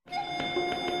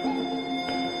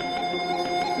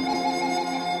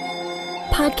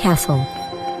PodCastle.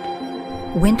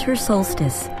 Winter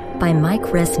Solstice by Mike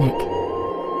Resnick.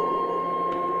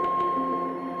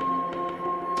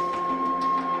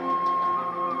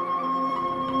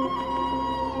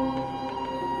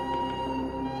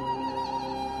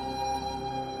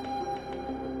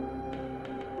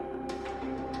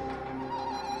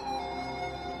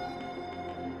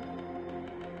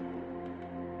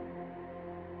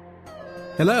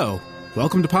 Hello,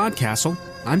 welcome to PodCastle.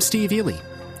 I'm Steve Ely.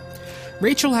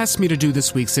 Rachel asked me to do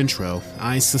this week's intro,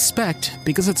 I suspect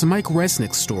because it's a Mike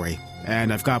Resnick story,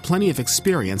 and I've got plenty of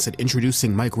experience at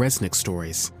introducing Mike Resnick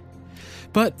stories.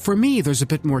 But for me, there's a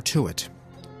bit more to it.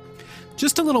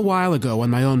 Just a little while ago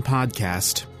on my own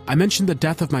podcast, I mentioned the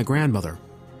death of my grandmother.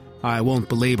 I won't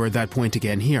belabor that point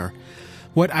again here.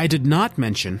 What I did not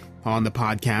mention on the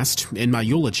podcast, in my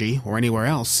eulogy, or anywhere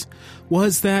else,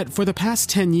 was that for the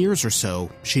past 10 years or so,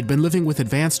 she'd been living with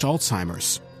advanced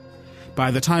Alzheimer's. By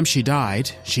the time she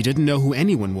died, she didn't know who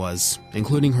anyone was,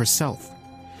 including herself.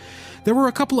 There were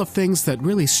a couple of things that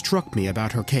really struck me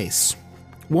about her case.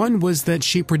 One was that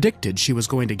she predicted she was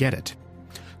going to get it.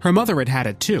 Her mother had had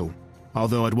it too,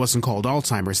 although it wasn't called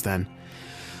Alzheimer's then.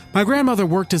 My grandmother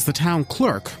worked as the town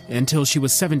clerk until she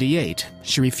was 78.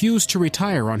 She refused to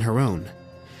retire on her own.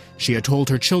 She had told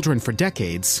her children for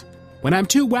decades, "When I'm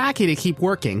too wacky to keep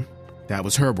working," that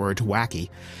was her word, wacky,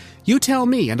 "you tell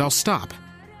me and I'll stop."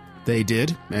 They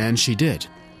did, and she did.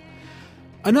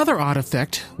 Another odd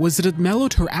effect was that it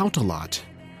mellowed her out a lot.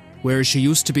 Where she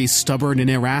used to be stubborn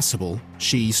and irascible,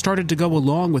 she started to go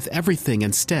along with everything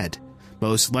instead,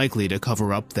 most likely to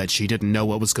cover up that she didn't know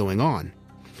what was going on.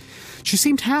 She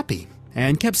seemed happy,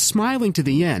 and kept smiling to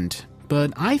the end,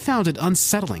 but I found it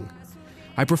unsettling.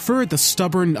 I preferred the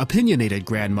stubborn, opinionated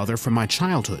grandmother from my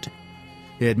childhood.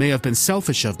 It may have been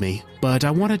selfish of me, but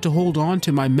I wanted to hold on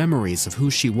to my memories of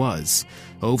who she was,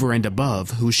 over and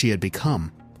above who she had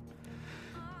become.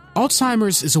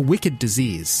 Alzheimer's is a wicked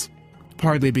disease,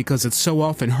 partly because it's so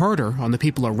often harder on the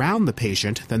people around the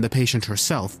patient than the patient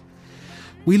herself.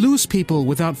 We lose people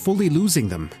without fully losing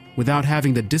them, without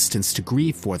having the distance to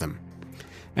grieve for them.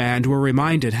 And we're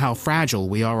reminded how fragile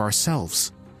we are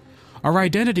ourselves. Our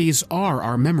identities are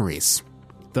our memories.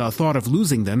 The thought of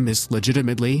losing them is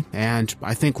legitimately, and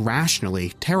I think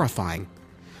rationally, terrifying.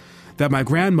 That my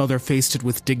grandmother faced it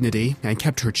with dignity and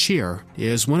kept her cheer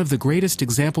is one of the greatest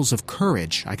examples of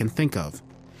courage I can think of.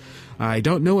 I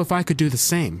don't know if I could do the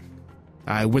same.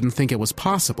 I wouldn't think it was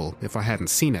possible if I hadn't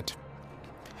seen it.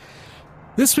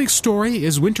 This week's story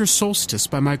is Winter Solstice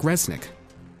by Mike Resnick.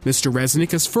 Mr.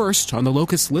 Resnick is first on the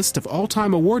Locust list of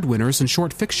all-time award winners in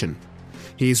short fiction.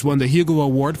 He's won the Hugo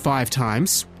Award 5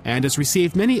 times, and has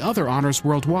received many other honors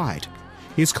worldwide.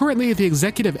 He's currently the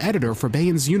executive editor for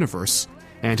Bane's Universe,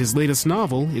 and his latest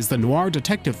novel is the noir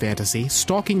detective fantasy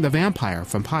Stalking the Vampire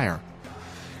from Pyre.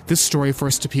 This story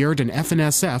first appeared in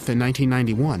F&SF in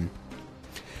 1991.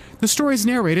 The story is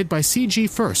narrated by C.G.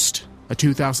 First, a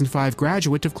 2005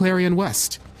 graduate of Clarion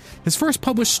West. His first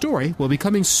published story will be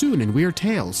coming soon in Weird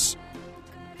Tales.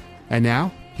 And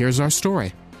now, here's our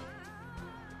story.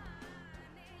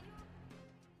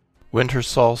 Winter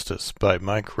Solstice by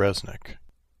Mike Resnick.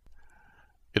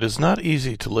 It is not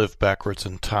easy to live backwards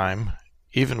in time,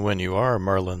 even when you are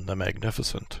Merlin the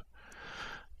Magnificent.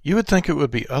 You would think it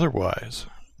would be otherwise,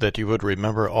 that you would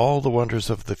remember all the wonders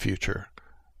of the future,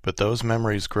 but those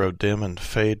memories grow dim and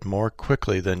fade more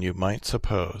quickly than you might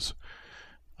suppose.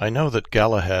 I know that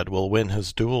Galahad will win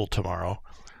his duel tomorrow,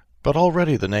 but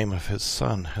already the name of his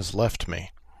son has left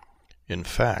me. In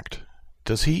fact,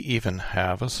 does he even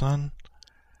have a son?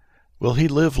 Will he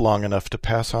live long enough to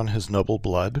pass on his noble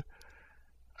blood?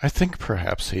 I think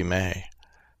perhaps he may.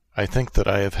 I think that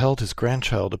I have held his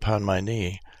grandchild upon my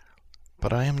knee,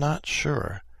 but I am not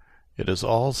sure. It is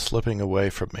all slipping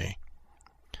away from me.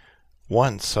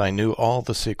 Once I knew all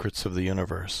the secrets of the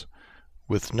universe.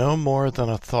 With no more than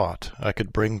a thought, I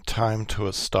could bring time to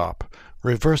a stop,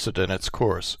 reverse it in its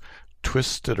course,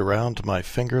 twist it around my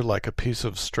finger like a piece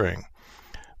of string.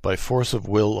 By force of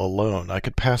will alone, I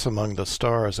could pass among the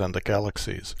stars and the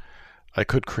galaxies. I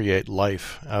could create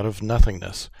life out of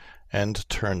nothingness, and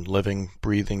turn living,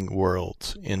 breathing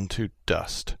worlds into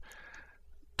dust.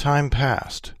 Time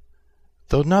passed,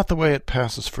 though not the way it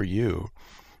passes for you,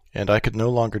 and I could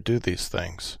no longer do these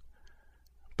things.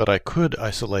 But I could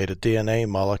isolate a DNA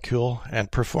molecule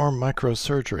and perform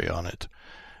microsurgery on it,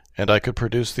 and I could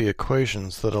produce the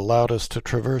equations that allowed us to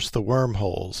traverse the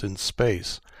wormholes in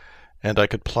space, and I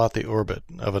could plot the orbit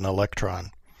of an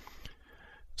electron.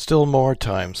 Still more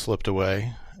time slipped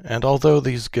away, and although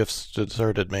these gifts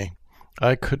deserted me,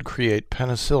 I could create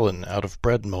penicillin out of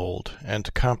bread mold,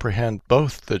 and comprehend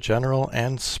both the general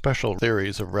and special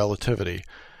theories of relativity,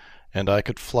 and I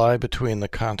could fly between the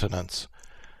continents.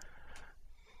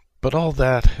 But all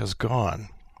that has gone,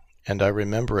 and I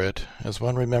remember it as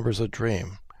one remembers a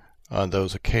dream. On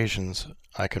those occasions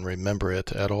I can remember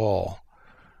it at all.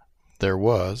 There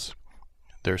was,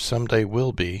 there someday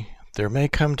will be, there may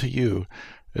come to you,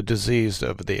 a disease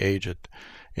of the aged,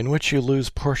 in which you lose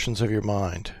portions of your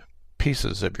mind,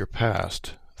 pieces of your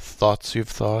past, thoughts you've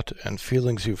thought, and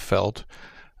feelings you've felt,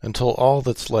 until all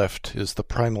that's left is the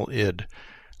primal id,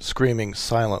 screaming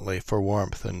silently for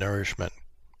warmth and nourishment.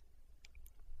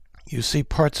 You see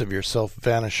parts of yourself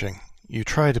vanishing. You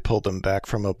try to pull them back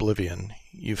from oblivion.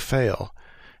 You fail.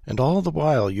 And all the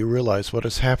while you realize what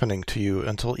is happening to you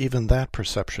until even that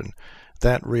perception,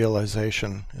 that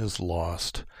realization, is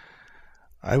lost.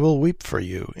 I will weep for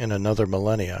you in another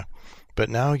millennia, but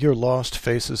now your lost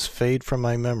faces fade from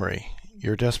my memory,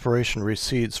 your desperation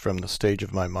recedes from the stage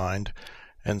of my mind,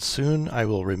 and soon I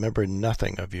will remember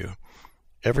nothing of you.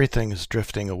 Everything is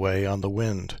drifting away on the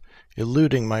wind,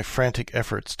 eluding my frantic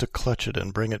efforts to clutch it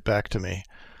and bring it back to me.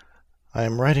 I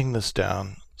am writing this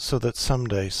down so that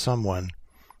someday someone,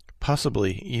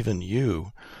 possibly even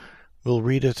you, will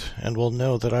read it and will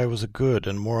know that I was a good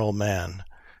and moral man,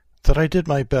 that I did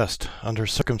my best under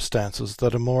circumstances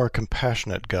that a more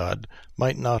compassionate God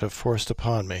might not have forced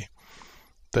upon me,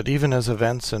 that even as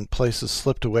events and places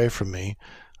slipped away from me,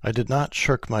 I did not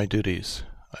shirk my duties.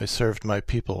 I served my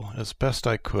people as best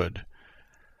I could.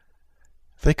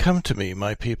 They come to me,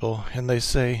 my people, and they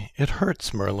say, "It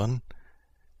hurts, Merlin."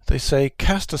 They say,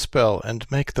 "Cast a spell and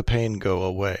make the pain go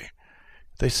away."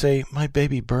 They say, "My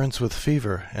baby burns with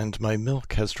fever, and my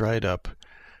milk has dried up."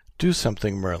 "Do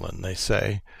something, Merlin," they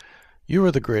say. "You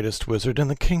are the greatest wizard in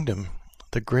the kingdom,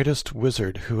 the greatest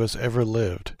wizard who has ever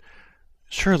lived.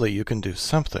 Surely you can do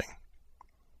something."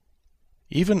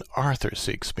 Even Arthur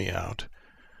seeks me out.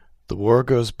 The war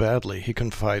goes badly, he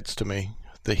confides to me.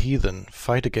 The heathen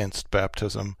fight against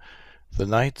baptism. The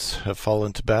knights have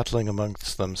fallen to battling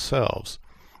amongst themselves.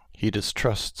 He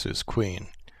distrusts his queen.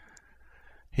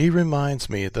 He reminds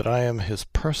me that I am his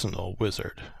personal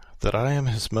wizard, that I am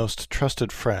his most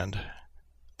trusted friend,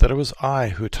 that it was I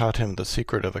who taught him the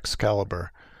secret of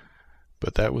Excalibur.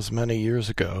 But that was many years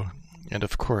ago, and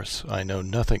of course I know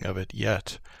nothing of it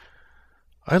yet.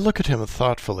 I look at him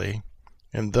thoughtfully,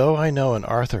 and though I know an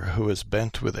Arthur who is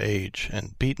bent with age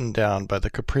and beaten down by the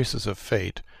caprices of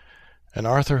fate, an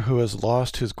Arthur who has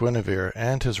lost his Guinevere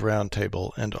and his Round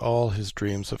Table and all his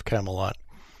dreams of Camelot,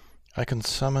 I can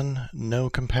summon no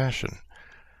compassion,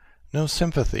 no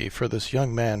sympathy for this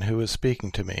young man who is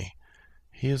speaking to me.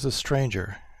 He is a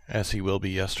stranger, as he will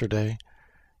be yesterday,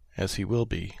 as he will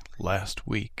be last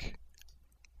week.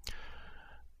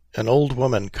 An old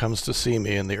woman comes to see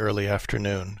me in the early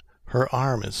afternoon. Her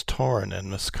arm is torn and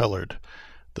miscolored.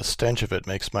 The stench of it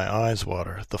makes my eyes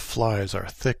water. The flies are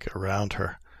thick around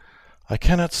her. "I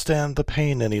cannot stand the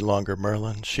pain any longer,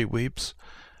 Merlin," she weeps.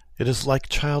 "It is like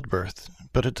childbirth,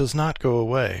 but it does not go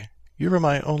away. You are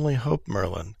my only hope,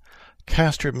 Merlin.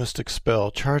 Cast your mystic spell,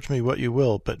 charge me what you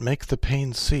will, but make the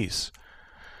pain cease."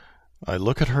 I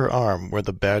look at her arm where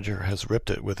the badger has ripped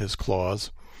it with his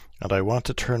claws, and I want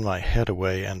to turn my head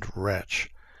away and retch.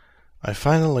 I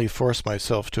finally force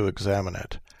myself to examine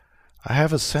it. I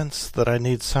have a sense that I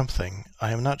need something,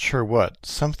 I am not sure what,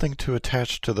 something to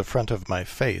attach to the front of my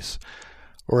face,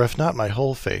 or if not my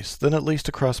whole face, then at least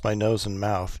across my nose and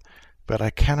mouth, but I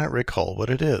cannot recall what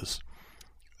it is.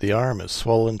 The arm is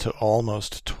swollen to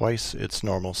almost twice its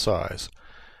normal size,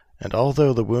 and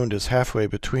although the wound is halfway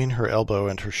between her elbow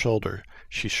and her shoulder,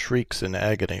 she shrieks in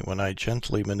agony when I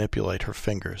gently manipulate her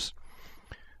fingers.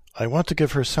 I want to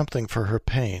give her something for her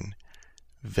pain.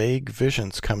 Vague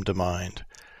visions come to mind.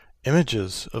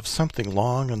 Images of something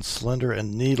long and slender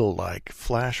and needle-like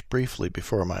flash briefly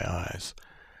before my eyes.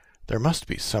 There must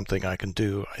be something I can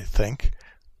do, I think.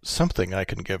 Something I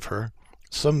can give her.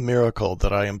 Some miracle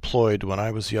that I employed when I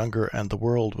was younger and the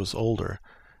world was older.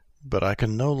 But I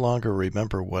can no longer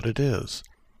remember what it is.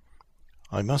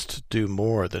 I must do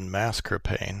more than mask her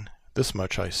pain. This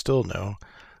much I still know,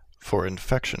 for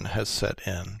infection has set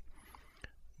in.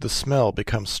 The smell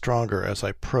becomes stronger as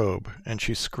I probe, and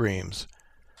she screams.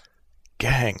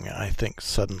 Gang, I think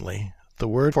suddenly. The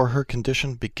word for her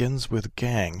condition begins with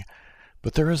gang,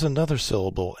 but there is another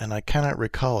syllable, and I cannot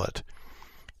recall it.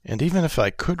 And even if I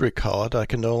could recall it, I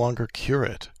can no longer cure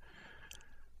it.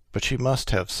 But she must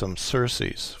have some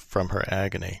surcease from her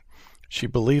agony. She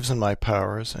believes in my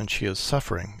powers, and she is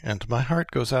suffering, and my heart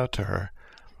goes out to her.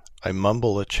 I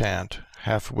mumble a chant,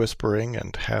 half whispering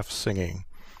and half singing.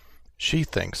 She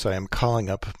thinks I am calling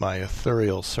up my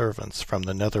ethereal servants from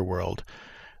the netherworld,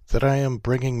 that I am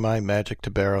bringing my magic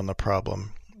to bear on the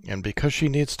problem, and because she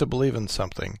needs to believe in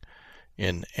something,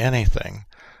 in anything,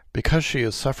 because she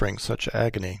is suffering such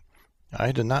agony,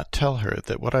 I do not tell her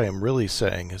that what I am really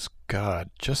saying is, God,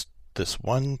 just this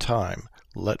one time,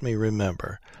 let me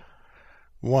remember.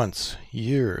 Once,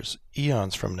 years,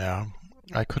 eons from now,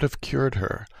 I could have cured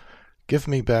her. Give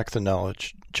me back the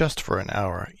knowledge, just for an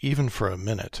hour, even for a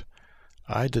minute.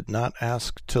 I did not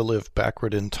ask to live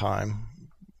backward in time,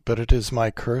 but it is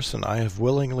my curse, and I have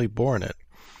willingly borne it.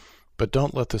 But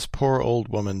don't let this poor old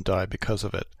woman die because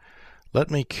of it.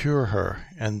 Let me cure her,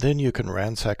 and then you can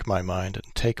ransack my mind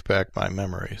and take back my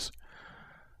memories.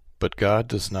 But God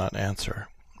does not answer,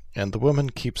 and the woman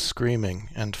keeps screaming,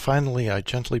 and finally I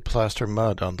gently plaster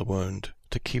mud on the wound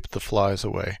to keep the flies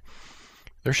away.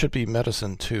 There should be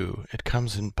medicine, too. It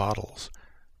comes in bottles.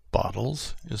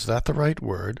 Bottles? Is that the right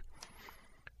word?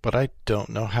 But I don't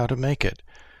know how to make it.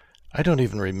 I don't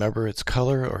even remember its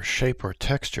color or shape or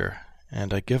texture,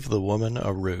 and I give the woman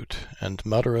a root, and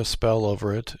mutter a spell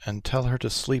over it, and tell her to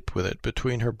sleep with it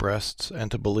between her breasts, and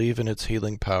to believe in its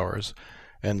healing powers,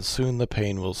 and soon the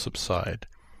pain will subside.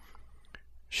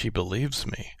 She believes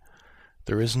me.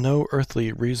 There is no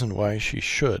earthly reason why she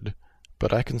should,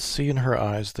 but I can see in her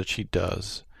eyes that she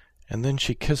does, and then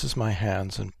she kisses my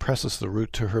hands and presses the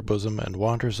root to her bosom and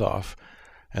wanders off,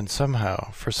 and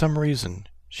somehow, for some reason,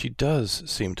 she does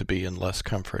seem to be in less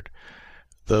comfort,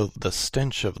 though the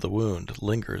stench of the wound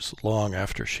lingers long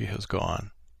after she has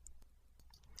gone.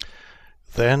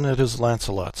 Then it is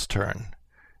Lancelot's turn.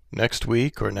 Next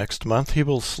week or next month he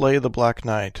will slay the Black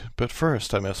Knight, but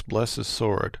first I must bless his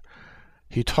sword.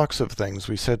 He talks of things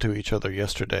we said to each other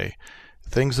yesterday,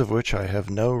 things of which I have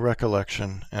no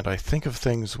recollection, and I think of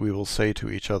things we will say to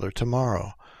each other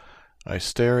tomorrow. I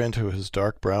stare into his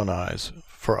dark brown eyes,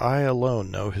 for I alone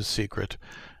know his secret,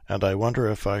 and I wonder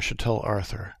if I should tell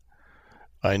Arthur.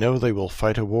 I know they will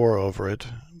fight a war over it,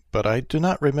 but I do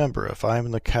not remember if I am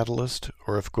the catalyst,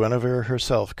 or if Guinevere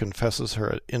herself confesses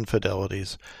her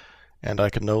infidelities, and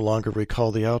I can no longer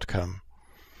recall the outcome.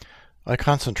 I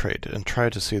concentrate and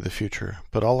try to see the future,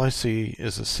 but all I see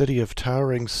is a city of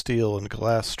towering steel and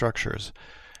glass structures,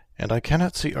 and I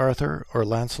cannot see Arthur or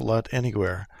Lancelot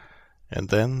anywhere, and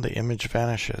then the image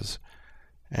vanishes,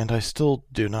 and I still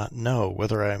do not know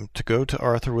whether I am to go to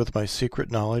Arthur with my secret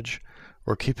knowledge,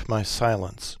 or keep my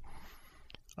silence.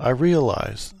 I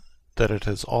realize that it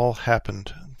has all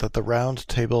happened, that the Round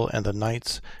Table and the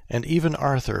knights and even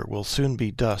Arthur will soon be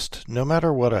dust, no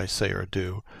matter what I say or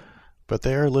do, but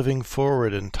they are living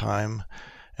forward in time,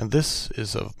 and this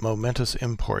is of momentous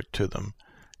import to them,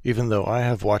 even though I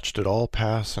have watched it all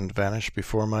pass and vanish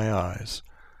before my eyes.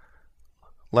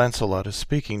 Lancelot is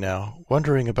speaking now,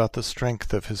 wondering about the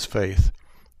strength of his faith,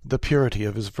 the purity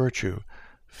of his virtue,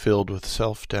 filled with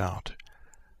self-doubt.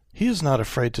 He is not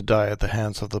afraid to die at the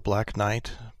hands of the Black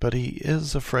Knight, but he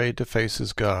is afraid to face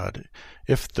his God,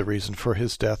 if the reason for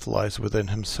his death lies within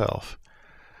himself.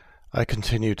 I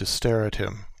continue to stare at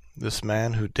him, this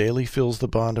man who daily feels the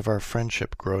bond of our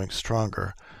friendship growing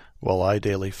stronger, while I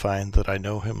daily find that I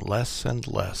know him less and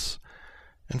less.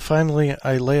 And finally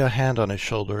I lay a hand on his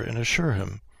shoulder and assure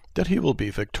him that he will be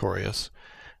victorious,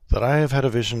 that I have had a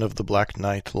vision of the Black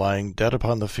Knight lying dead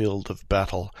upon the field of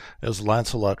battle as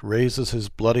Lancelot raises his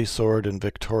bloody sword in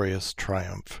victorious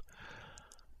triumph.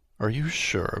 "Are you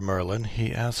sure, Merlin?"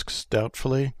 he asks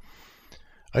doubtfully.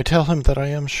 I tell him that I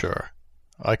am sure.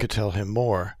 I could tell him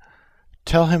more.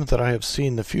 Tell him that I have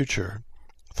seen the future,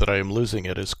 that I am losing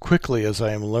it as quickly as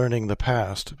I am learning the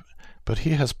past, but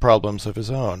he has problems of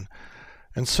his own,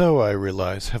 and so, I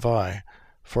realize, have I,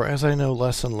 for as I know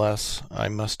less and less, I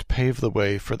must pave the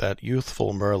way for that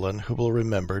youthful Merlin who will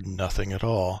remember nothing at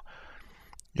all.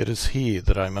 It is he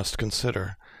that I must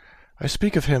consider. I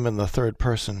speak of him in the third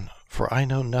person, for I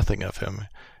know nothing of him,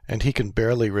 and he can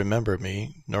barely remember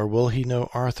me, nor will he know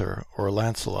Arthur or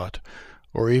Lancelot,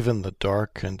 or even the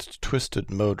dark and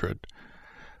twisted Modred.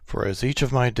 For as each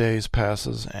of my days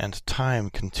passes, and time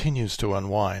continues to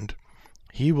unwind,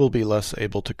 he will be less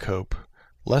able to cope,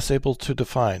 less able to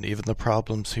define even the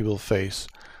problems he will face,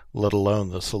 let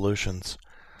alone the solutions.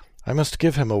 I must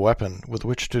give him a weapon with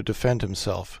which to defend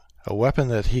himself, a weapon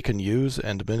that he can use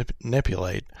and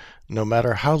manipulate, no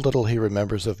matter how little he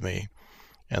remembers of me,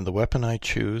 and the weapon I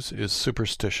choose is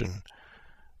superstition.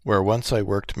 Where once I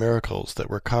worked miracles that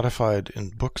were codified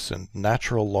in books and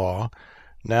natural law,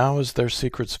 now as their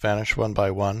secrets vanish one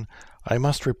by one, I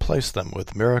must replace them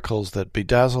with miracles that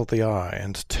bedazzle the eye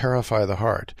and terrify the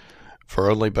heart, for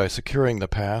only by securing the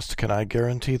past can I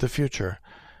guarantee the future,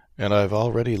 and I have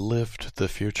already lived the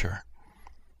future.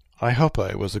 I hope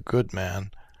I was a good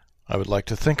man. I would like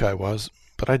to think I was,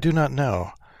 but I do not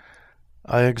know.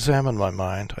 I examine my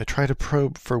mind. I try to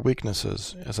probe for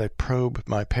weaknesses as I probe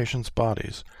my patients'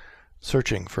 bodies,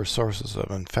 searching for sources of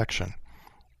infection.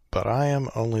 But I am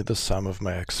only the sum of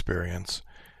my experience,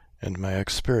 and my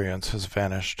experience has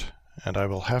vanished, and I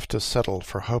will have to settle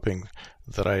for hoping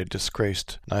that I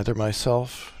disgraced neither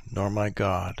myself nor my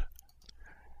God.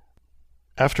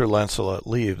 After Lancelot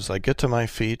leaves, I get to my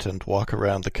feet and walk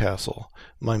around the castle,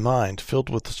 my mind filled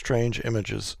with strange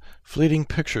images, fleeting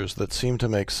pictures that seem to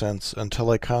make sense until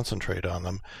I concentrate on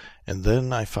them, and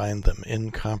then I find them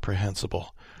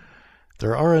incomprehensible.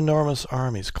 There are enormous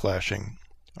armies clashing,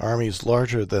 armies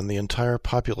larger than the entire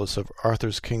populace of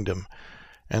Arthur's kingdom,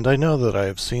 and I know that I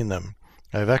have seen them.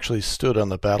 I have actually stood on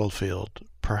the battlefield.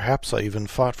 Perhaps I even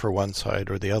fought for one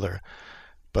side or the other,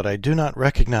 but I do not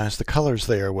recognize the colors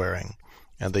they are wearing,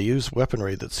 and they use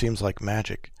weaponry that seems like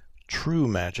magic, true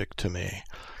magic to me.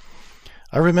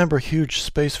 I remember huge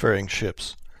spacefaring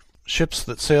ships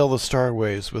that sail the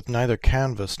starways with neither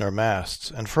canvas nor masts,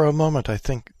 and for a moment I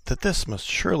think that this must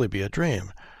surely be a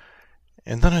dream.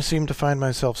 And then I seem to find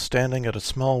myself standing at a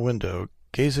small window,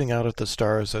 gazing out at the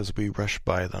stars as we rush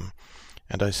by them,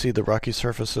 and I see the rocky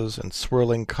surfaces and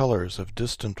swirling colors of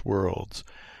distant worlds,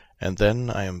 and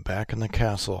then I am back in the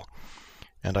castle,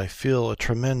 and I feel a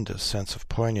tremendous sense of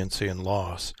poignancy and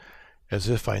loss, as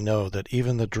if I know that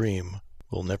even the dream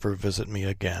will never visit me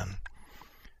again.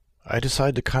 I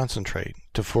decide to concentrate,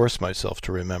 to force myself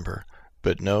to remember,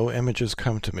 but no images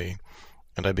come to me,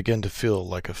 and I begin to feel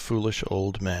like a foolish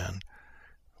old man.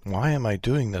 Why am I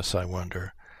doing this, I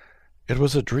wonder? It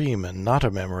was a dream and not a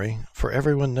memory, for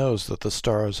everyone knows that the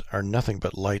stars are nothing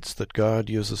but lights that God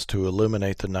uses to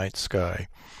illuminate the night sky,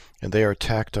 and they are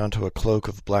tacked onto a cloak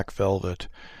of black velvet,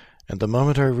 and the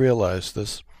moment I realize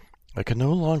this, I can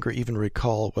no longer even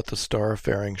recall what the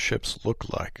star-faring ships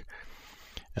look like,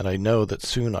 and I know that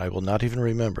soon I will not even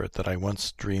remember that I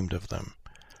once dreamed of them.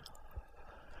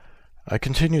 I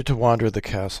continue to wander the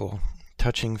castle,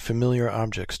 touching familiar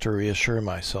objects to reassure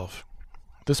myself.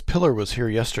 This pillar was here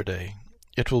yesterday.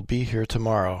 It will be here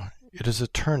tomorrow. It is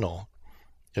eternal.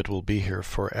 It will be here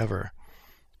forever.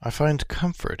 I find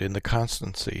comfort in the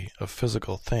constancy of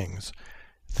physical things,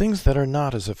 things that are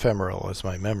not as ephemeral as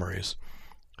my memories,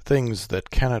 things that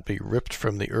cannot be ripped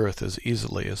from the earth as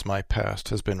easily as my past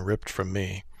has been ripped from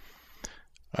me.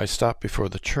 I stop before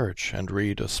the church and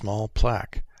read a small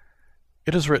plaque.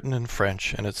 It is written in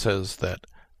French, and it says that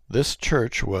this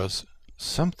church was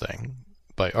something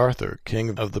by Arthur,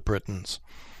 King of the Britons.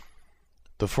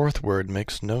 The fourth word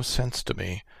makes no sense to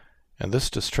me, and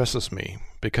this distresses me,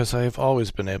 because I have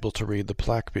always been able to read the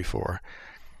plaque before.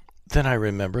 Then I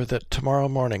remember that tomorrow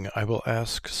morning I will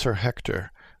ask Sir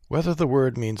Hector whether the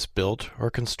word means built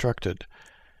or constructed,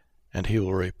 and he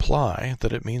will reply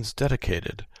that it means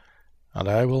dedicated, and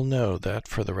I will know that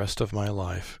for the rest of my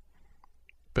life.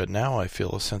 But now I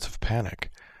feel a sense of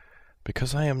panic,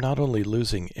 because I am not only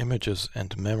losing images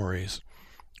and memories,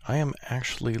 I am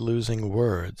actually losing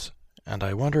words, and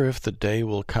I wonder if the day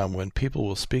will come when people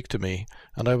will speak to me,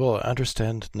 and I will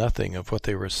understand nothing of what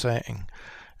they were saying,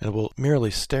 and will merely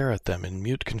stare at them in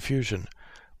mute confusion,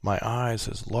 my eyes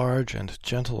as large and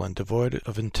gentle and devoid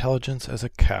of intelligence as a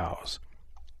cow's.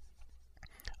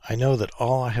 I know that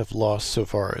all I have lost so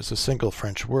far is a single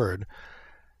French word,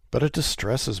 but it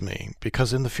distresses me,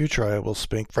 because in the future I will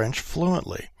speak French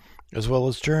fluently, as well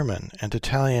as German and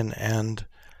Italian and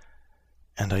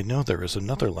I know there is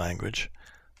another language.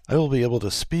 I will be able to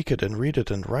speak it and read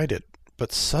it and write it,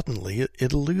 but suddenly it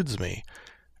eludes me,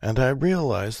 and I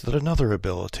realize that another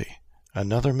ability,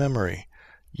 another memory,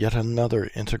 yet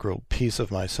another integral piece of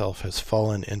myself has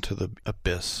fallen into the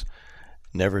abyss,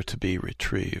 never to be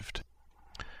retrieved.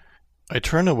 I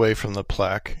turn away from the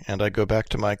plaque, and I go back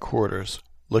to my quarters,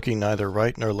 looking neither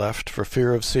right nor left for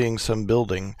fear of seeing some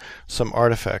building, some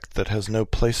artifact that has no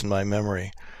place in my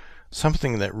memory,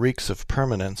 something that reeks of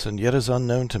permanence and yet is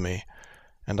unknown to me,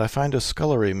 and I find a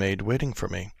scullery maid waiting for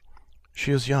me.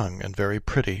 She is young and very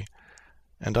pretty,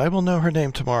 and I will know her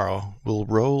name tomorrow, will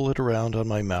roll it around on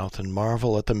my mouth and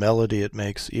marvel at the melody it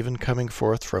makes even coming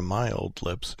forth from my old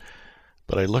lips.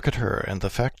 But I look at her, and the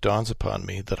fact dawns upon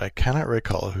me that I cannot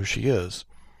recall who she is.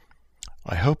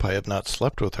 I hope I have not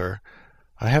slept with her.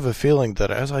 I have a feeling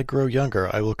that as I grow younger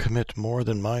I will commit more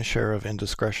than my share of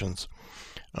indiscretions,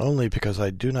 only because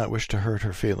I do not wish to hurt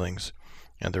her feelings,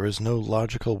 and there is no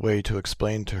logical way to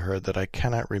explain to her that I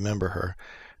cannot remember her,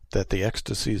 that the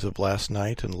ecstasies of last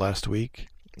night and last week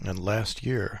and last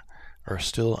year are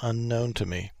still unknown to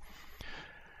me.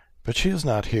 But she is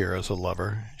not here as a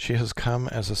lover. She has come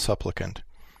as a supplicant.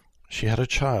 She had a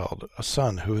child, a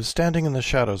son, who is standing in the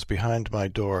shadows behind my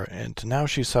door, and now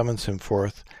she summons him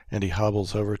forth, and he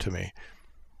hobbles over to me.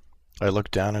 I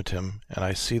look down at him, and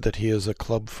I see that he is a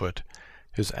clubfoot.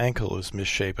 His ankle is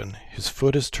misshapen, his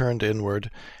foot is turned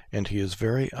inward, and he is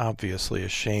very obviously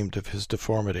ashamed of his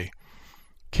deformity.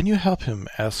 "Can you help him?"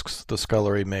 asks the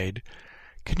scullery maid.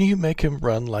 "Can you make him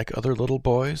run like other little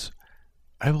boys?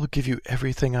 I will give you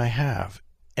everything I have,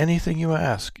 anything you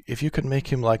ask, if you can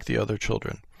make him like the other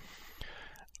children."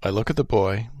 I look at the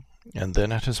boy, and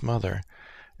then at his mother,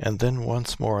 and then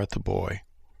once more at the boy.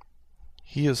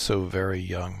 He is so very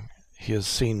young. He has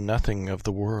seen nothing of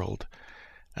the world,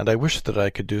 and I wish that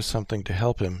I could do something to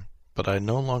help him, but I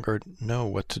no longer know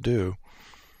what to do.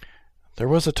 There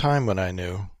was a time when I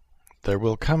knew. There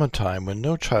will come a time when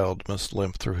no child must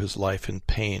limp through his life in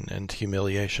pain and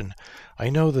humiliation.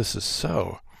 I know this is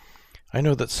so. I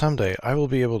know that someday I will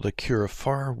be able to cure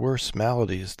far worse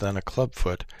maladies than a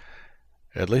clubfoot.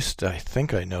 At least I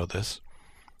think I know this.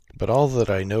 But all that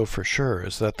I know for sure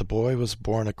is that the boy was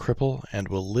born a cripple, and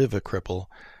will live a cripple,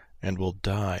 and will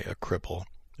die a cripple,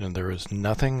 and there is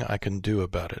nothing I can do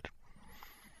about it.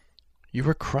 "You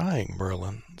are crying,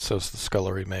 Merlin," says the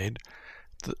scullery maid.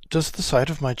 "Does the sight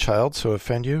of my child so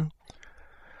offend you?"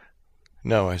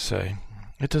 "No," I say,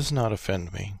 "it does not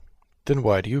offend me." "Then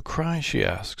why do you cry?" she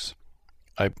asks.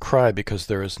 "I cry because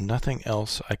there is nothing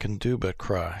else I can do but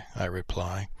cry," I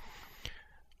reply.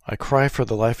 "I cry for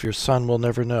the life your son will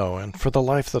never know, and for the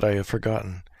life that I have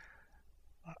forgotten."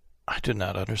 "I do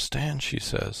not understand," she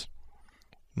says.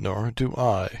 "Nor do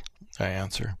I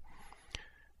answer.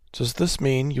 "Does this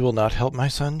mean you will not help my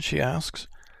son?" she asks.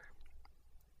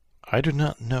 I do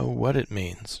not know what it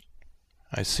means.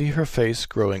 I see her face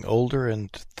growing older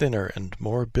and thinner and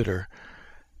more bitter,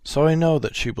 so I know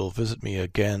that she will visit me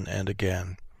again and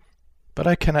again. But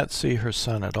I cannot see her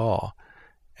son at all,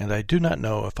 and I do not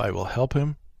know if I will help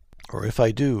him, or if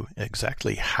I do,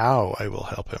 exactly how I will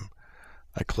help him.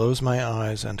 I close my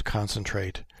eyes and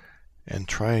concentrate, and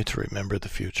try to remember the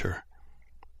future.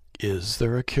 Is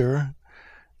there a cure?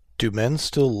 Do men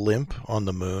still limp on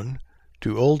the moon?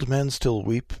 Do old men still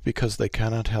weep because they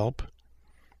cannot help?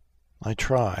 I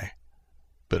try,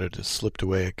 but it has slipped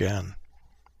away again.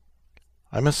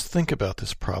 "I must think about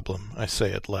this problem," I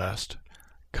say at last.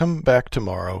 "Come back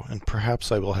tomorrow, and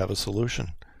perhaps I will have a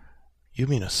solution." "You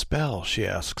mean a spell?" she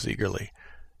asks eagerly.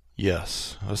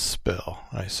 "Yes, a spell,"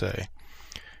 I say.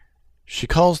 She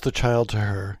calls the child to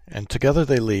her, and together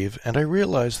they leave, and I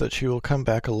realize that she will come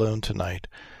back alone tonight,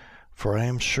 for I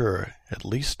am sure, at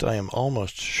least I am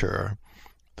almost sure,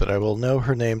 that I will know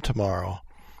her name tomorrow.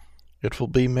 It will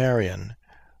be Marian,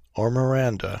 or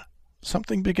Miranda,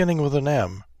 something beginning with an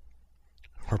M,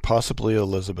 or possibly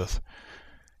Elizabeth.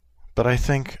 But I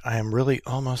think I am really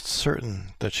almost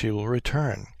certain that she will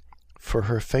return, for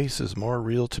her face is more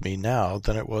real to me now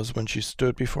than it was when she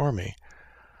stood before me.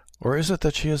 Or is it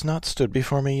that she has not stood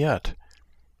before me yet?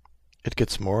 It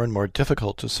gets more and more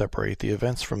difficult to separate the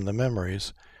events from the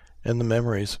memories, and the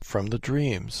memories from the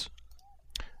dreams.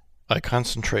 I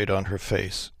concentrate on her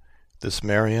face, this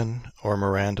Marian or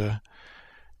Miranda,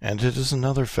 and it is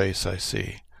another face I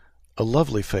see, a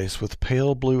lovely face with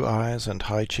pale blue eyes and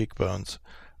high cheekbones,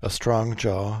 a strong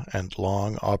jaw and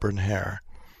long auburn hair.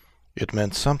 It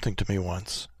meant something to me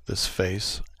once, this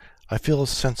face. I feel a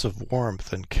sense of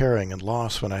warmth and caring and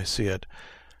loss when I see it,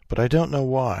 but I don't know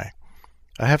why.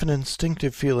 I have an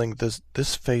instinctive feeling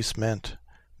this face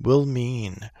will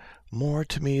mean more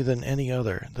to me than any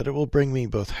other, that it will bring me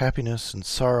both happiness and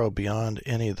sorrow beyond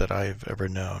any that I have ever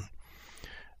known.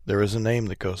 There is a name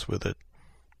that goes with it.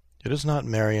 It is not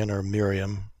Marian or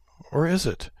Miriam, or is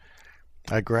it?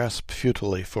 I grasp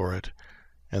futilely for it,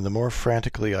 and the more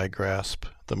frantically I grasp,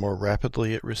 the more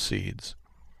rapidly it recedes.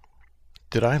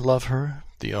 Did I love her,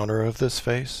 the owner of this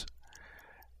face?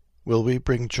 Will we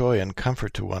bring joy and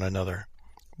comfort to one another?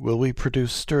 Will we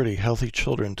produce sturdy, healthy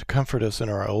children to comfort us in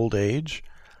our old age?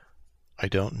 I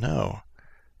don't know,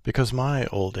 because my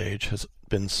old age has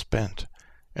been spent,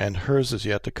 and hers is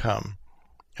yet to come,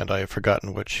 and I have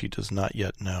forgotten what she does not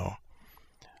yet know.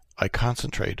 I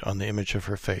concentrate on the image of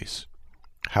her face.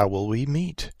 How will we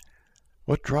meet?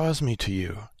 What draws me to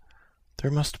you? There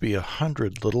must be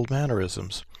 100 little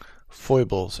mannerisms,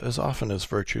 foibles as often as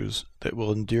virtues, that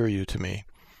will endear you to me.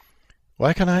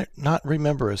 Why can I not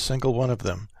remember a single one of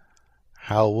them?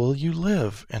 How will you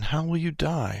live, and how will you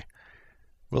die?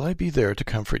 Will I be there to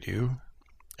comfort you?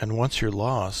 And once you're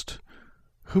lost,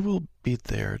 who will be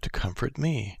there to comfort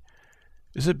me?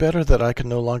 Is it better that I can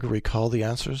no longer recall the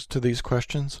answers to these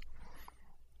questions?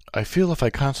 I feel if I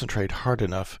concentrate hard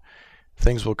enough,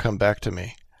 things will come back to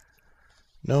me.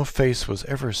 No face was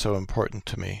ever so important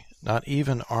to me, not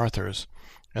even Arthur's,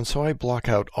 and so I block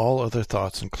out all other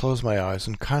thoughts and close my eyes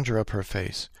and conjure up her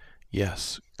face.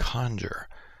 Yes, conjure.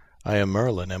 I am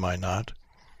Merlin, am I not?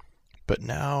 But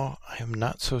now I am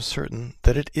not so certain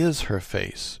that it is her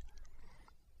face.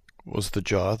 Was the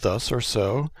jaw thus or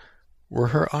so? Were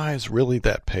her eyes really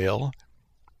that pale?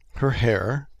 Her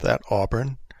hair that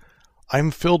auburn? I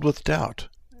am filled with doubt,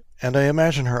 and I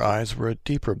imagine her eyes were a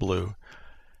deeper blue,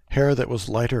 hair that was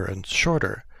lighter and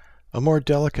shorter, a more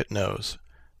delicate nose,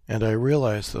 and I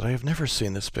realize that I have never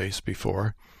seen this face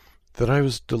before, that I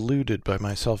was deluded by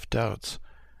my self-doubts,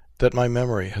 that my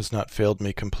memory has not failed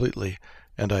me completely,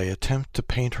 and I attempt to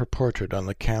paint her portrait on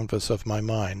the canvas of my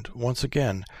mind once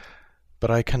again, but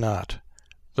I cannot.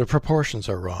 The proportions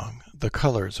are wrong, the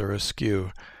colors are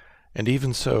askew, and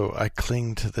even so I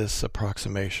cling to this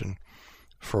approximation,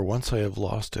 for once I have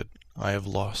lost it, I have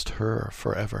lost her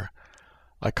forever.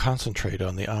 I concentrate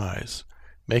on the eyes,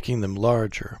 making them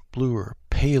larger, bluer,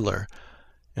 paler,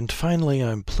 and finally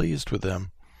I am pleased with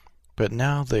them. But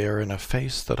now they are in a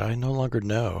face that I no longer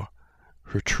know,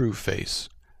 her true face,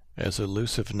 as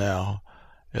elusive now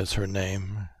as her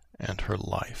name and her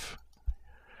life.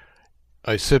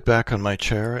 I sit back on my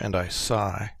chair and I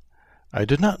sigh. I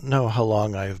do not know how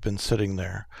long I have been sitting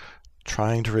there,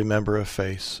 trying to remember a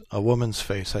face, a woman's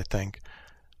face, I think,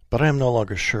 but I am no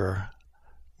longer sure,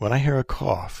 when I hear a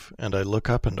cough, and I look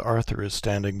up and Arthur is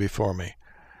standing before me.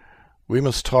 "We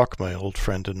must talk, my old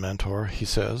friend and mentor," he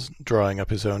says, drawing up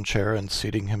his own chair and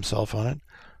seating himself on it.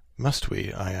 "Must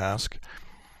we?" I ask.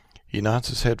 He nods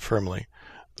his head firmly.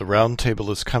 "The round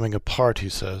table is coming apart," he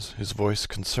says, his voice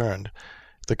concerned.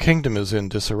 "The kingdom is in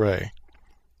disarray."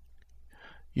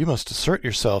 "You must assert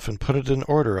yourself and put it in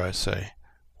order," I say,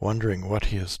 wondering what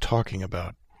he is talking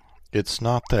about. "It's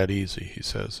not that easy," he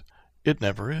says. "It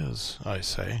never is," I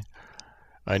say.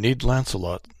 "I need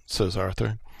Lancelot," says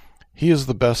Arthur. "He is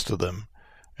the best of them,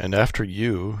 and after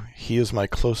you, he is my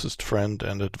closest friend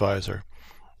and adviser.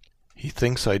 He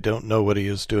thinks I don't know what he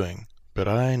is doing, but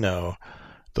I know,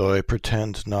 though I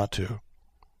pretend not to."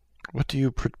 "What do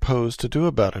you propose to do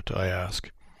about it?" I ask.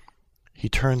 He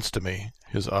turns to me,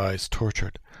 his eyes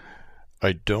tortured.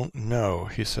 "I don't know,"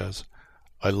 he says.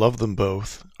 "I love them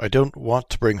both. I don't want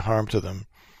to bring harm to them.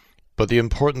 But the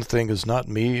important thing is not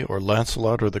me or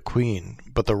Lancelot or the Queen,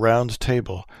 but the round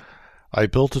table. I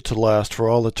built it to last for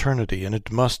all eternity, and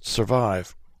it must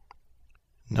survive."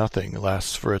 "Nothing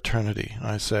lasts for eternity,"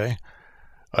 I say.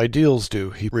 "Ideals do,"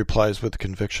 he replies with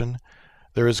conviction.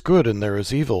 "There is good and there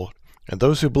is evil, and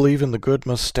those who believe in the good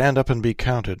must stand up and be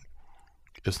counted."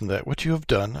 "Isn't that what you have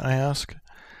done?" I ask.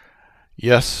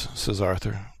 "Yes," says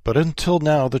Arthur, "but until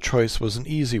now the choice was an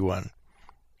easy one.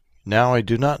 Now I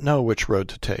do not know which road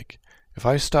to take. If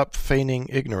I stop feigning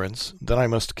ignorance, then I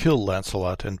must kill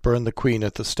Lancelot and burn the Queen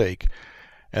at the stake,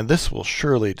 and this will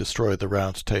surely destroy the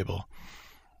round table."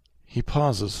 He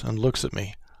pauses and looks at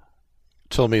me.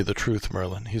 "Tell me the truth,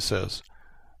 Merlin," he says.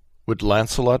 "Would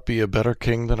Lancelot be a better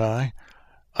king than I?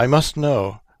 I must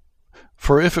know,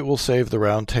 for if it will save the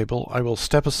round table, I will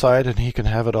step aside and he can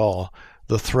have it all,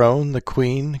 the throne, the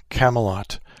Queen,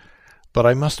 Camelot. But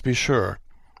I must be sure."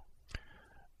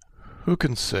 "Who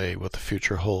can say what the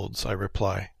future holds?" I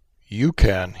reply. "You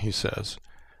can," he says.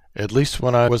 "At least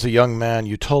when I was a young man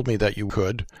you told me that you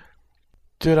could."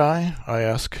 "Did I?" I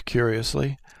ask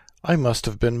curiously. "I must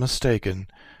have been mistaken.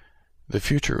 The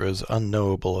future is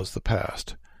unknowable as the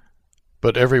past."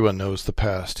 "But everyone knows the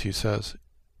past," he says.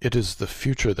 "It is the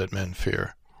future that men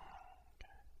fear."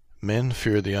 "Men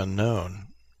fear the unknown,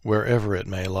 wherever it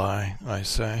may lie," I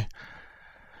say.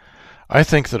 "I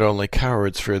think that only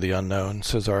cowards fear the unknown,"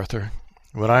 says Arthur.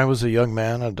 "When I was a young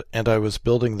man and I was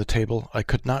building the table, I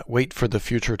could not wait for the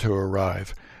future to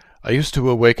arrive. I used to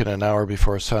awaken an hour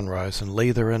before sunrise and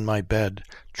lay there in my bed,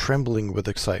 trembling with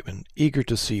excitement, eager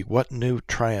to see what new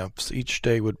triumphs each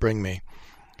day would bring me."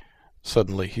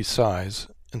 Suddenly he sighs,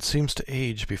 and seems to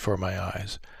age before my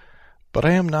eyes. "But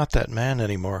I am not that man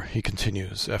any more," he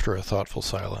continues, after a thoughtful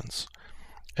silence.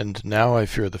 "And now I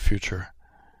fear the future.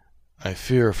 I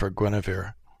fear for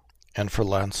Guinevere, and for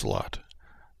Lancelot,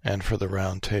 and for the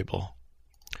round table."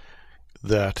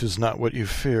 "That is not what you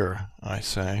fear," I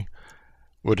say.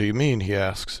 "What do you mean?" he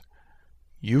asks.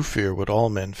 "You fear what all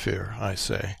men fear," I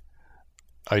say.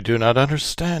 "I do not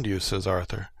understand you," says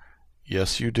Arthur.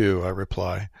 "Yes, you do," I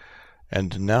reply,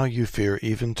 "and now you fear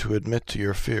even to admit to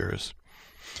your fears."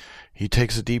 He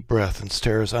takes a deep breath and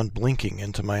stares unblinking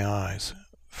into my eyes,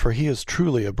 for he is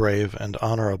truly a brave and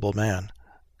honorable man.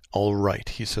 "All right,"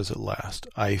 he says at last,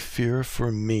 "I fear for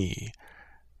me."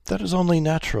 "That is only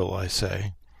natural," I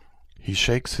say. He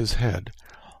shakes his head.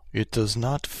 "It does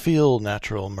not feel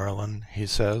natural, Merlin," he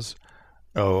says.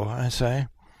 "Oh," I say.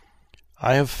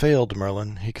 I have failed,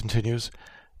 Merlin, he continues.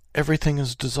 Everything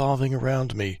is dissolving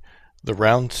around me, the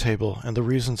round table and the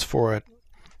reasons for it.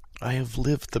 I have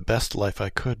lived the best life I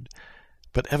could,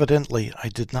 but evidently I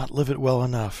did not live it well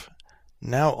enough.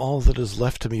 Now all that is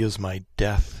left to me is my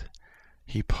death.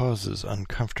 He pauses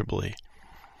uncomfortably,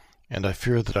 and I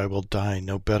fear that I will die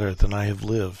no better than I have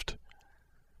lived.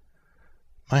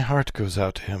 My heart goes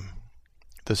out to him,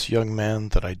 this young man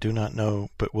that I do not know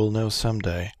but will know some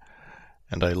day,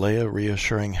 and I lay a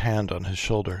reassuring hand on his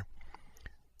shoulder.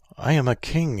 I am a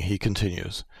king, he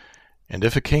continues, and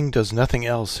if a king does nothing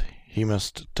else, he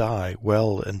must die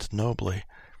well and nobly.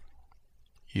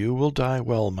 You will die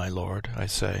well, my lord, I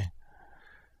say.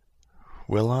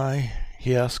 Will I?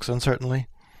 He asks uncertainly.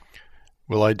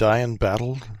 Will I die in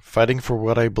battle, fighting for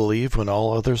what I believe when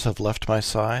all others have left my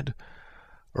side?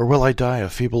 Or will I die a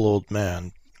feeble old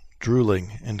man,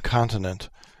 drooling, incontinent,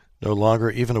 no longer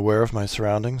even aware of my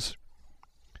surroundings?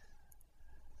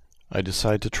 I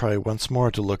decide to try once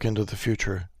more to look into the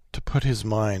future, to put his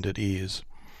mind at ease.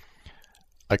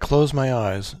 I close my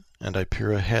eyes, and I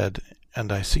peer ahead,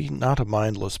 and I see not a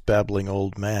mindless, babbling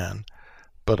old man,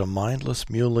 but a mindless,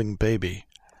 mewling baby,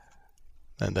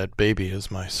 and that baby is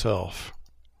myself.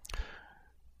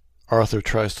 Arthur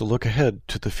tries to look ahead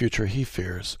to the future he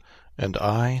fears, and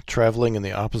I, traveling in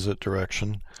the opposite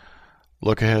direction,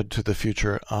 look ahead to the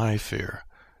future I fear,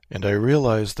 and I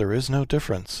realize there is no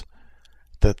difference,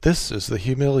 that this is the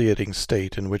humiliating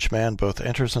state in which man both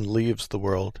enters and leaves the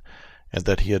world, and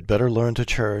that he had better learn to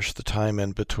cherish the time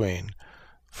in between,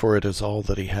 for it is all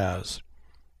that he has.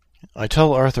 I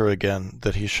tell Arthur again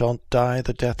that he shall die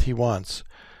the death he wants,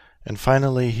 and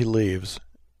finally he leaves,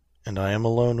 and I am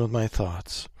alone with my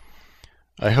thoughts.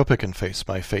 I hope I can face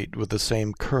my fate with the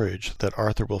same courage that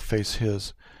Arthur will face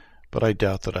his, but I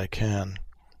doubt that I can,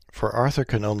 for Arthur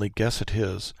can only guess at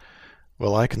his,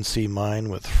 while I can see mine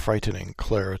with frightening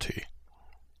clarity.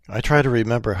 I try to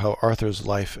remember how Arthur's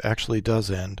life actually does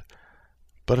end,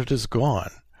 but it is gone,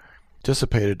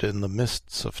 dissipated in the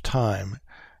mists of time,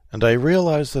 and I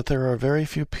realize that there are very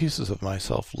few pieces of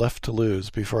myself left to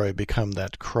lose before I become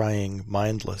that crying,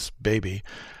 mindless baby,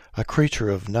 a creature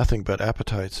of nothing but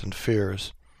appetites and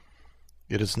fears.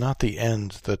 It is not the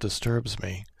end that disturbs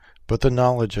me, but the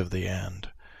knowledge of the end,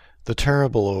 the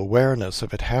terrible awareness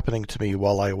of it happening to me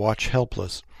while I watch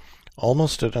helpless,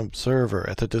 almost an observer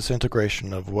at the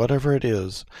disintegration of whatever it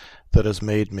is that has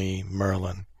made me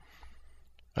Merlin.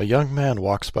 A young man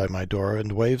walks by my door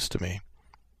and waves to me.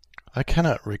 I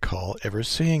cannot recall ever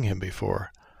seeing him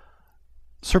before.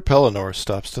 Sir Pellinore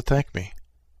stops to thank me.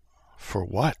 For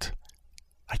what?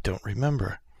 I don't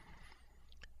remember.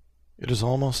 It is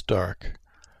almost dark.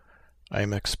 I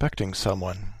am expecting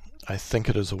someone. I think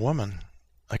it is a woman.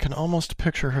 I can almost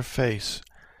picture her face.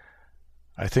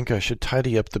 I think I should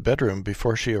tidy up the bedroom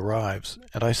before she arrives,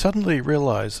 and I suddenly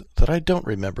realize that I don't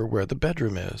remember where the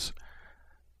bedroom is.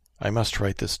 I must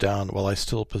write this down while I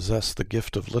still possess the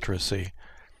gift of literacy.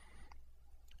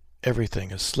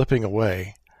 Everything is slipping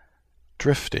away,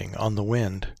 drifting on the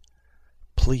wind.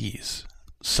 Please,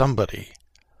 somebody,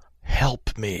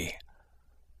 help me.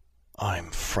 I'm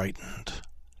frightened.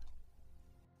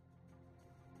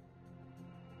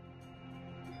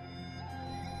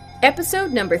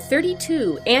 Episode number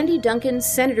 32, Andy Duncan's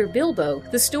Senator Bilbo,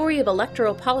 the story of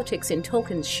electoral politics in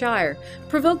Tolkien's Shire,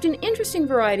 provoked an interesting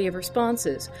variety of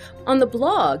responses. On the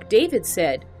blog, David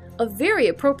said, "A very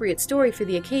appropriate story for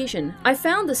the occasion. I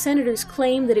found the senator's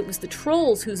claim that it was the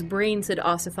trolls whose brains had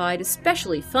ossified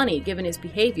especially funny given his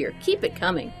behavior. Keep it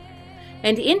coming."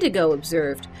 And Indigo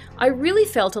observed, "I really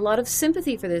felt a lot of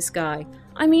sympathy for this guy.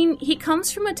 I mean, he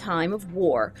comes from a time of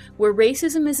war, where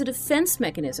racism is a defense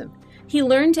mechanism. He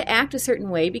learned to act a certain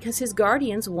way because his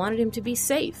guardians wanted him to be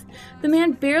safe. The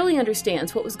man barely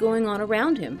understands what was going on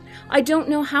around him. I don't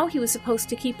know how he was supposed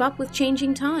to keep up with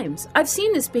changing times. I've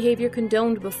seen this behavior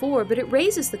condoned before, but it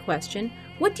raises the question,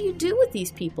 what do you do with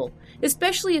these people?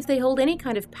 Especially if they hold any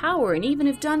kind of power and even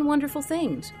have done wonderful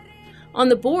things." On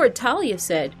the board, Talia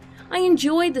said, "I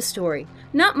enjoyed the story.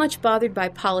 Not much bothered by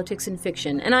politics and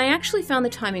fiction, and I actually found the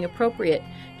timing appropriate.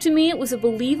 To me, it was a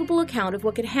believable account of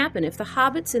what could happen if the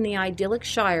hobbits in the idyllic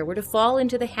Shire were to fall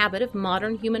into the habit of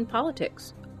modern human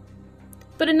politics."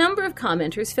 But a number of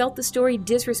commenters felt the story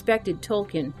disrespected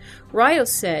Tolkien.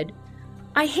 Rios said,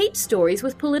 "I hate stories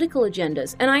with political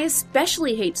agendas, and I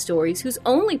especially hate stories whose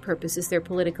only purpose is their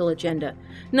political agenda.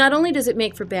 Not only does it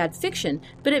make for bad fiction,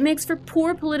 but it makes for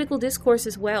poor political discourse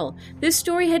as well. This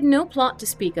story had no plot to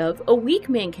speak of, a weak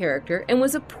main character, and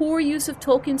was a poor use of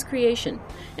Tolkien's creation."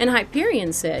 And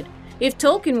Hyperion said, "If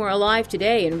Tolkien were alive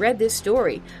today and read this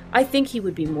story, I think he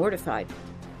would be mortified."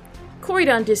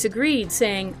 Corydon disagreed,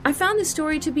 saying, I found this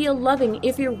story to be a loving,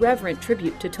 if irreverent,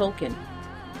 tribute to Tolkien.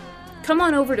 Come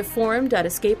on over to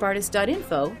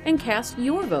forum.escapeartist.info and cast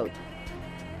your vote.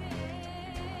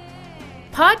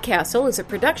 PodCastle is a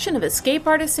production of Escape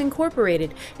Artists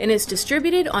Incorporated and is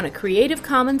distributed on a Creative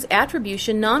Commons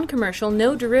Attribution Non-Commercial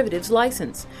No Derivatives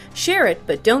license. Share it,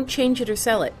 but don't change it or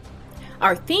sell it.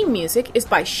 Our theme music is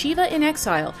by Shiva in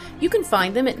Exile. You can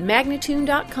find them at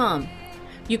magnatune.com.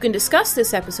 You can discuss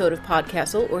this episode of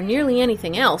PodCastle or nearly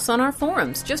anything else on our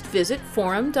forums. Just visit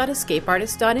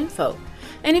forum.escapeartist.info.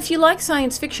 And if you like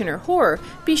science fiction or horror,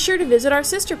 be sure to visit our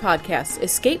sister podcasts,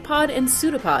 Escape Pod and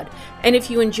Pseudopod. And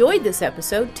if you enjoyed this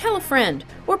episode, tell a friend,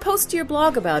 or post to your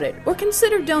blog about it, or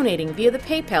consider donating via the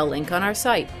PayPal link on our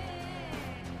site.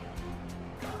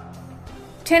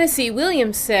 Tennessee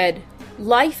Williams said,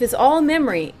 Life is all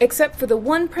memory, except for the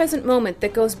one present moment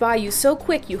that goes by you so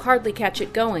quick you hardly catch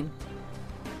it going.